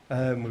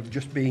we've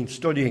just been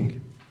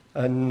studying,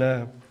 and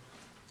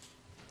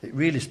it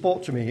really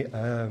spoke to me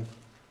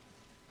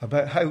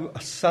about how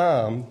a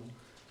psalm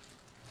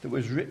that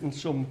was written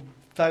some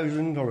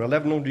 1,000 or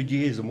 1,100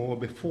 years or more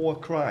before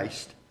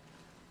Christ,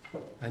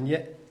 and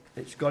yet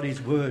it's got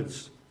his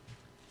words,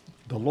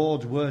 the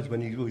Lord's words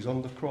when he was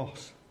on the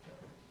cross,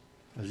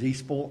 as he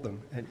spoke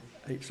them. And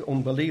it's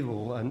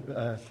unbelievable.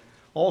 And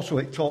also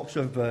it talks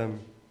of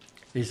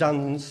his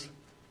hands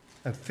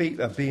and feet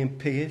are being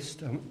pierced.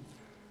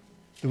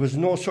 There was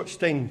no such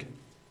thing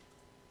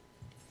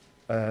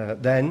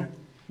then,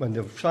 when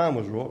the psalm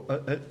was wrote,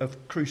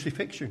 of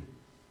crucifixion.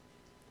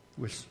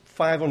 It was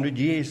 500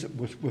 years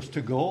was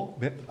to go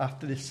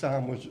after this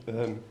psalm was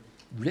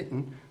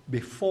written,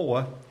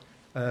 before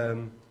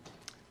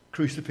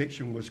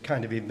crucifixion was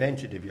kind of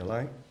invented, if you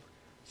like.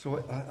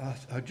 So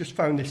I just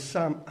found this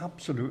psalm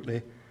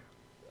absolutely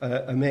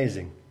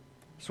amazing.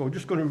 So we're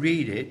just going to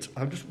read it.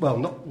 Not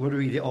going to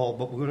read it all,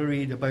 but we're going to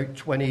read about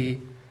 20,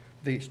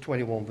 I think it's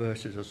 21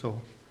 verses or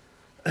so.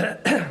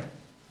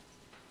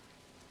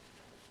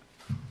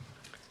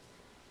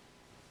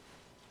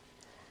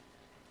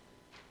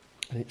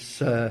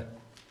 It's a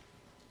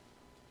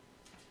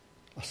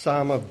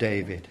psalm of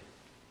David.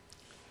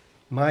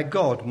 My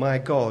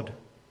God,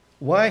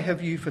 why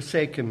have you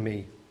forsaken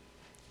me?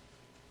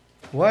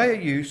 Why are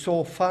you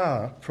so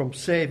far from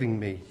saving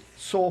me,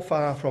 so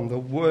far from the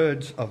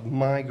words of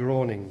my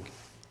groaning?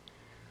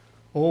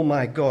 Oh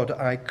my God,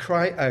 I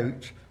cry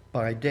out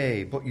by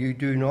day, but you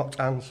do not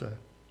answer.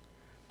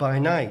 By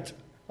night,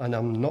 and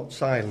am not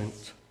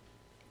silent.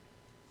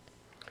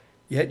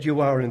 Yet you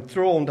are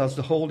enthroned as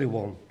the Holy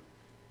One.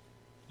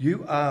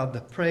 You are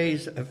the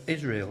praise of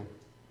Israel.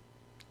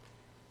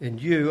 In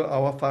you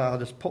our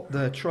fathers put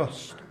their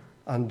trust,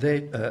 and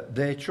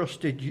they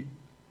trusted you.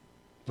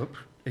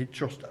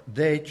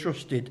 They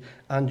trusted,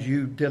 and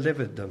you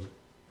delivered them.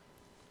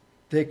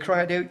 They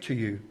cried out to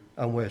you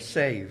and were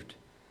saved.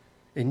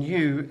 In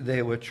you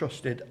they were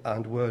trusted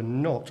and were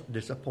not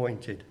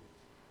disappointed.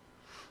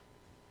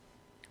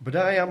 But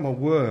I am a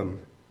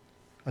worm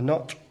and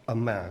not a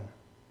man,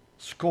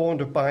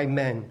 scorned by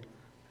men,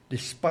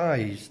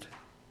 despised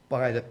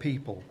by the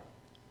people.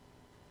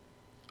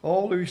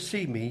 All who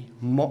see me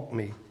mock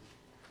me.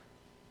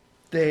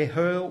 They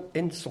hurl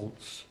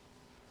insults,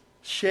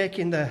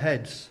 shaking their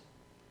heads.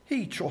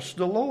 He trusts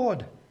the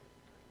Lord.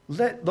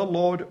 Let the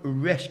Lord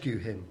rescue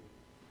him.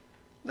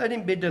 Let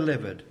him be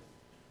delivered,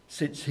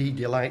 since he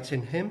delights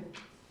in him.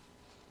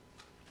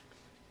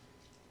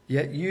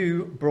 Yet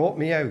you brought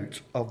me out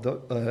of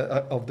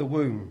the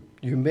womb.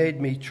 You made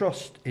me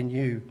trust in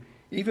you,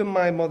 even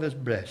my mother's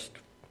breast.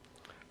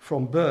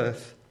 From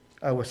birth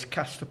I was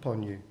cast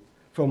upon you.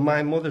 From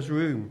my mother's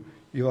womb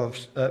you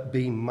have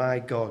been my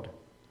God.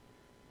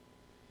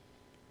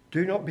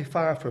 Do not be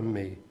far from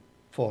me,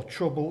 for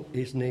trouble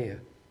is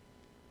near,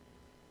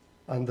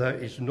 and there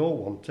is no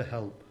one to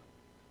help.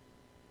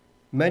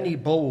 Many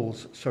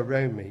bulls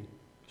surround me,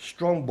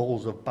 strong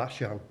bulls of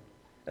Bashan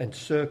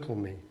encircle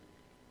me.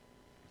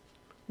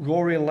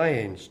 Roaring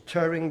lions,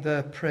 tearing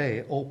their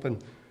prey, open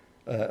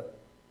their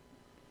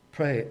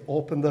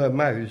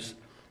mouths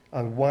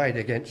and wide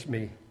against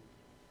me.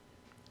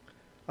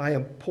 I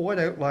am poured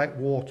out like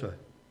water,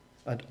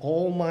 and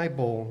all my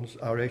bones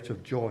are out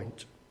of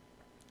joint.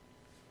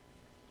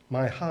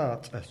 My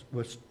heart has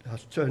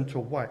turned to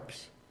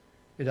wax.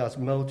 It has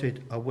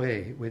melted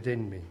away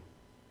within me.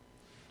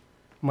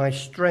 My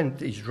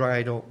strength is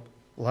dried up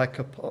like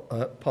a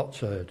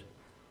potsherd,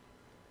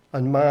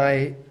 and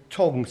my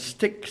tongue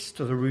sticks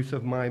to the roof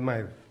of my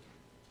mouth.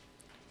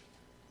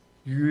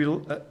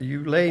 You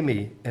lay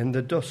me in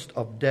the dust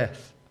of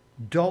death.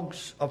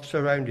 Dogs have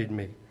surrounded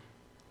me.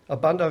 A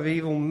band of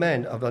evil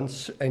men have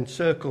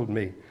encircled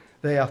me.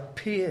 They have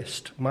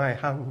pierced my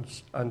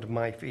hands and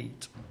my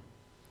feet.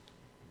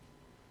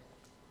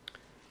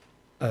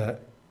 I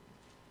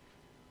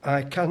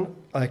can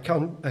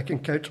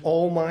count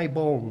all my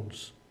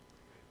bones.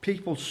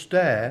 People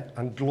stare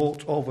and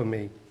gloat over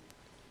me.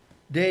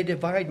 They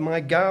divide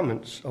my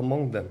garments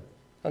among them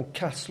and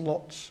cast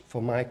lots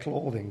for my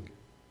clothing.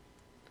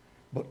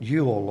 But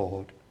you, O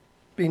Lord,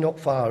 be not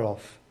far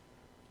off.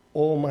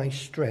 O my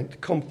strength,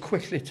 come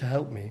quickly to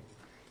help me.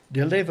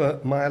 Deliver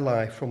my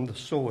life from the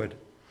sword,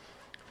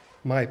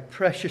 my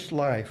precious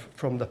life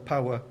from the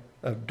power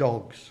of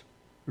dogs.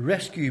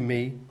 Rescue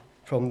me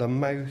from the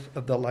mouth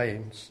of the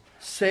lions.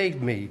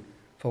 Save me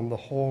from the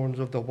horns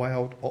of the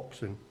wild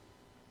oxen.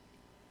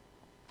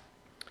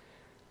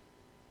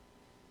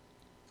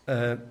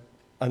 And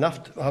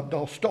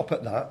I'll stop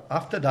at that.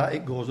 After that,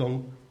 it goes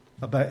on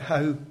about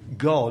how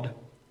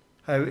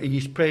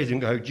he's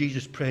praising, how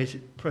Jesus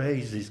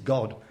praises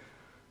God.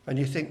 And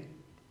you think,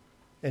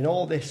 in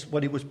all this,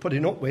 what he was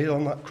putting up with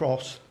on that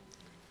cross,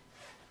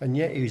 and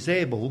yet he was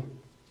able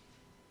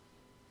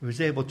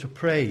to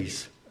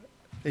praise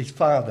his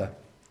Father.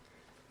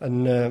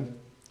 And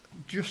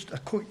just a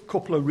quick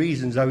couple of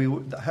reasons how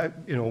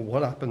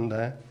what happened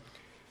there.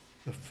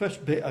 The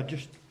first bit I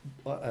just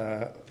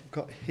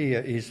got here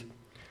is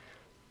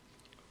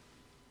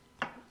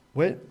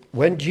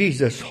When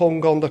Jesus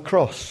hung on the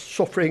cross,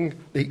 suffering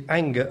the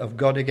anger of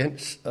God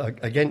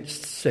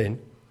against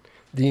sin,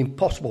 the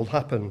impossible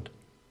happened.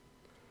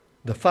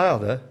 The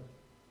Father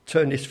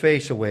turned his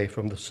face away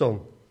from the Son.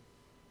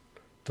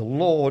 The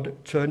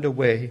Lord turned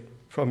away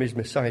from his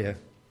Messiah.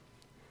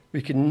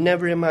 We can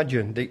never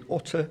imagine the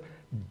utter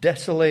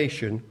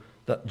desolation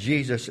that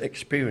Jesus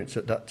experienced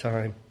at that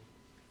time.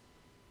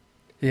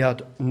 He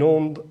had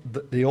known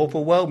the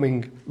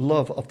overwhelming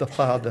love of the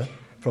Father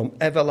from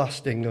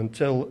everlasting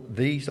until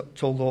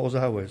those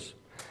hours.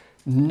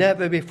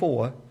 Never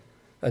before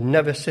and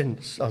never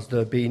since has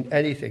there been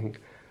anything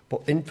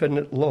but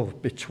infinite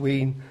love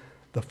between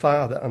the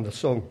Father and the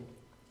Son.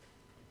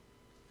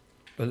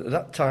 But at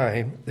that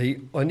time, the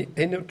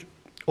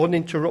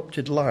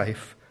uninterrupted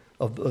life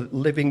of the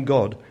living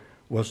God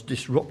was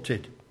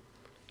disrupted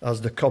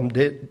as the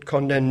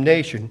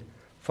condemnation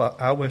for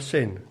our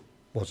sin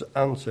was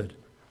answered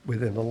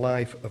within the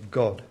life of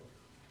God.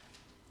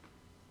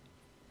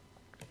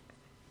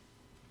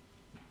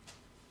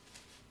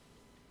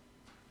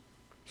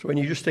 So when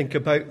you just think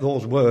about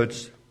those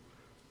words,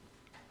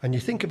 and you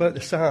think about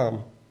the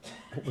psalm,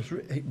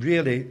 it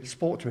really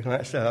spoke to me.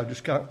 Like I said, I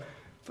just can't.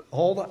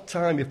 All that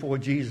time before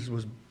Jesus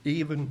was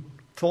even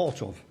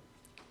thought of,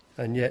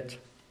 and yet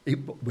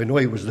we know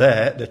he was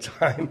there at the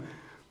time,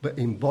 but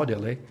in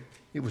bodily,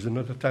 it was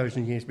another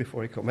 1,000 years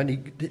before he came.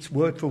 And it's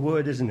word for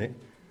word, isn't it?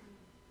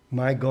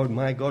 My God,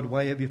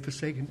 why have you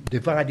forsaken?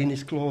 Dividing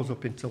his clothes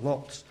up into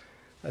lots,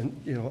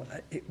 and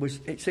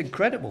it's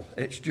incredible.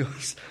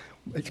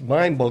 It's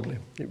mind-boggling.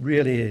 It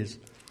really is.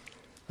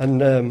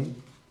 And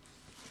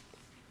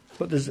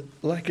but there's,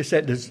 like I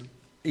said,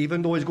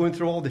 even though he's going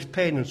through all this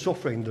pain and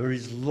suffering, there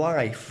is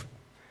life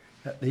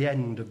at the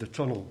end of the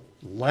tunnel,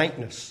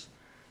 lightness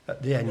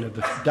at the end of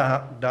the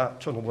dark, dark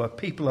tunnel, where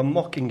people are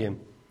mocking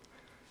him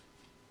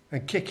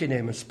and kicking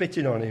him and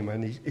spitting on him,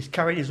 and he's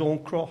carrying his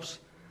own cross,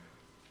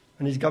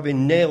 and he's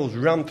having nails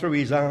rammed through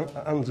his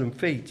hands and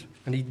feet,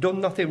 and he's done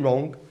nothing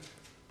wrong,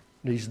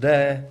 and he's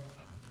there,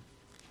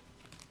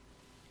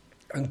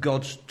 and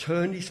God's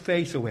turned his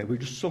face away. We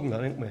just sung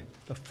that, didn't we?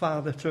 The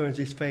Father turns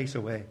his face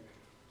away.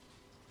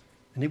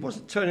 And he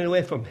wasn't turning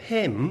away from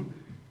him,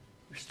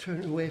 he was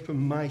turning away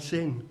from my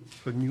sin,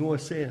 from your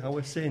sin,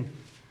 our sin.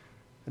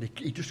 And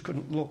he just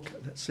couldn't look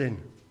at that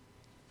sin,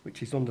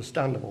 which is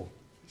understandable.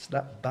 It's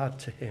that bad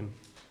to him.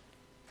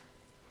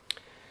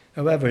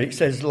 However, it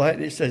says,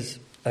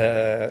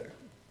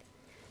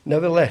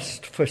 nevertheless,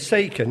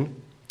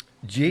 forsaken,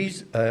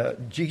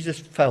 Jesus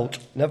felt,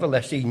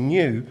 nevertheless, he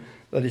knew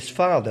that his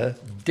Father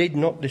did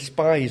not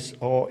despise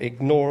or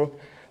ignore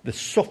the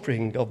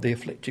suffering of the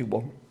afflicted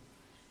one.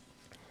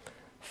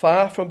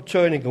 Far from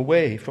turning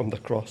away from the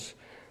cross,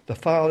 the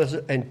Father's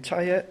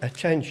entire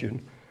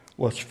attention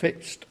was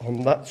fixed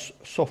on that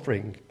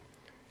suffering.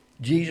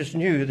 Jesus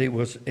knew that it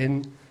was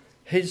in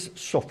his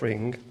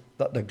suffering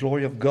that the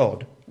glory of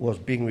God was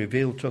being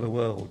revealed to the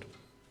world.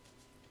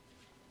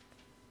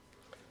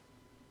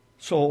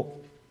 So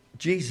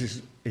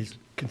Jesus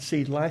can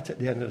see light at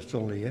the end of the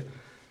tunnel here.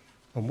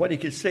 And what he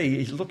can see,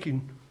 he's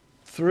looking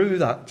through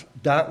that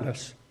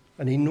darkness,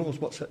 and he knows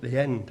what's at the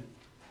end.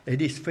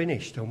 It is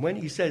finished. And when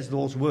he says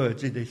those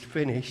words, it is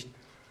finished,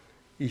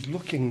 he's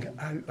looking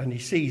out and he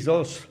sees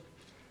us,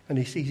 and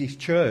he sees his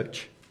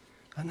church.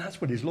 And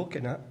that's what he's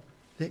looking at,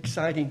 the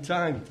exciting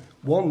time.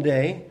 One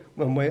day,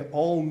 when we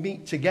all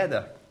meet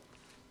together,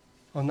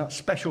 on that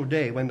special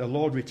day when the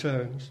Lord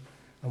returns,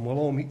 and we'll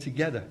all meet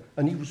together.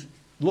 And he was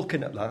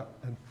looking at that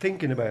and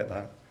thinking about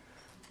that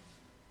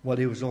while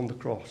he was on the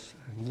cross,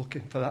 and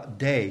looking for that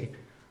day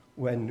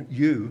when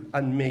you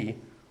and me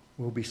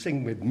will be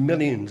singing with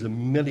millions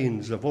and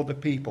millions of other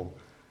people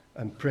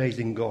and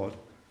praising God.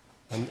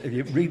 And if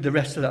you read the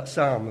rest of that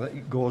psalm,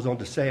 it goes on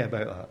to say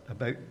about that,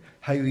 about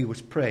how he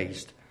was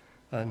praised.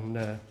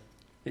 And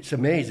it's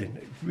amazing.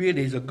 It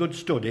really is a good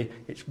study.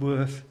 It's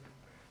worth,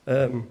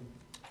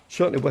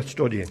 certainly worth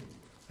studying.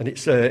 And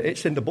it's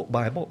in the book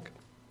by a book.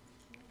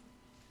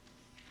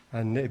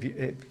 And I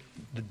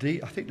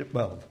think that,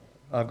 well,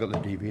 I've got the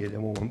DVD at the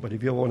moment, but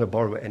if you want to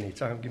borrow it any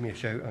time, give me a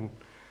shout, and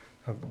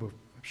I'm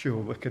sure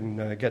we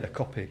can get a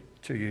copy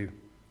to you.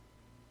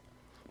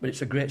 But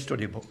it's a great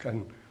study book,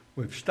 and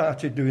we've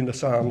started doing the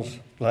Psalms,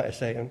 like I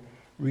say, and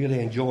really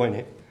enjoying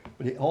it.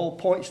 But it all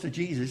points to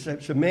Jesus.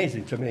 It's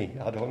amazing to me.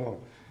 I don't know.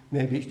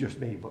 Maybe it's just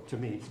me, but to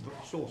me it's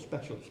so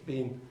special. It's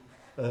been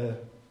a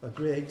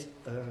great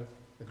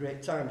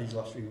time these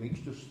last few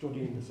weeks, just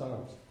studying the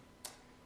Psalms.